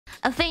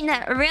a thing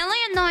that really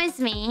annoys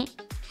me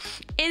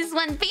is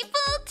when people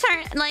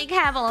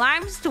have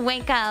alarms to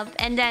wake up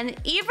and then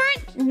either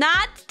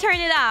not turn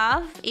it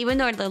off, even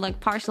though they're like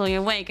partially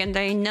awake and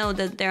they know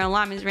that their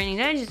alarm is ringing,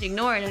 they just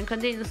ignore it and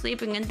continue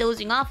sleeping and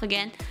dozing off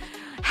again,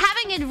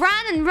 having it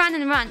run and run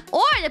and run.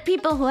 Or the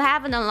people who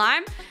have an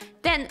alarm,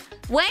 then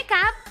wake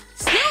up,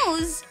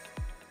 snooze,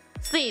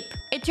 sleep.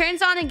 It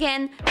turns on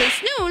again, they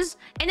snooze,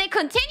 and they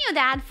continue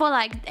that for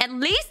like at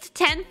least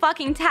 10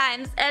 fucking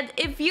times. And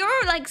if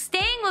you're like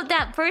staying with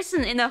that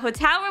person in a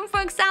hotel room,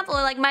 for example,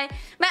 like my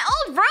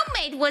old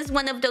roommate was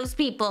one of those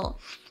people.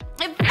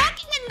 It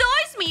fucking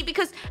annoys me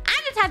because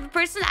I'm the type of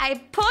person, I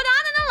put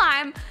on an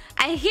alarm,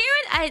 I hear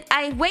it,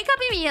 I wake up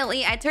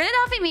immediately, I turn it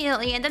off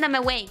immediately, and then I'm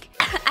awake.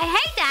 I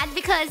hate that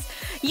because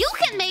you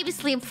can maybe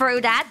sleep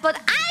through that,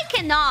 but I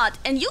cannot.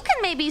 And you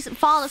can maybe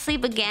fall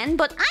asleep again,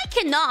 but I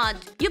cannot.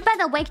 You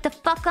better wake the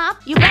fuck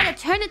up. You better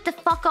turn it the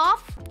fuck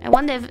off. I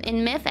wonder if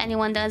in Myth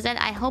anyone does that.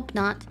 I hope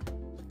not.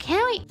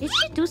 Callie, did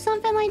she do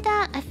something like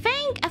that? I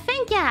think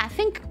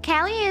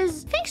Callie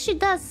is... I think she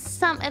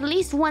does at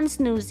least one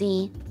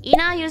snoozy.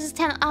 Ina uses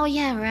 10... Oh,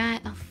 yeah,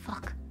 right. Oh,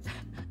 fuck.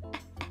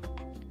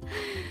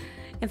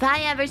 If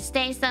I ever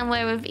stay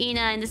somewhere with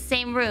Ina in the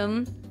same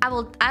room, I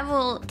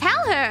will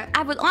tell her,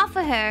 I would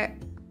offer her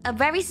a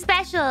very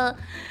special,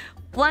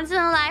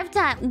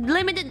 once-in-a-lifetime,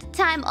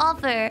 limited-time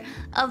offer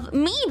of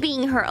me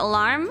being her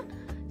alarm.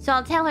 So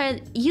I'll tell her,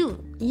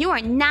 you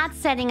are not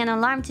setting an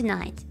alarm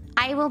tonight.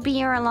 I will be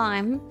your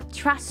alarm.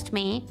 Trust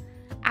me.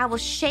 I will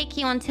shake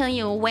you until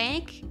you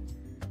awake.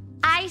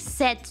 I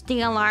set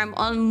the alarm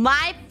on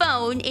my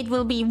phone. It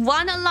will be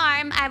one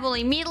alarm. I will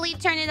immediately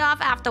turn it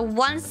off after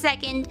 1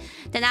 second.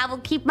 Then I will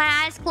keep my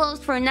eyes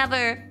closed for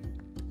another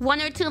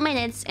 1 or 2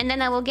 minutes. And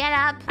then I will get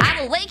up.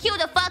 I will wake you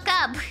the fuck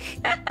up.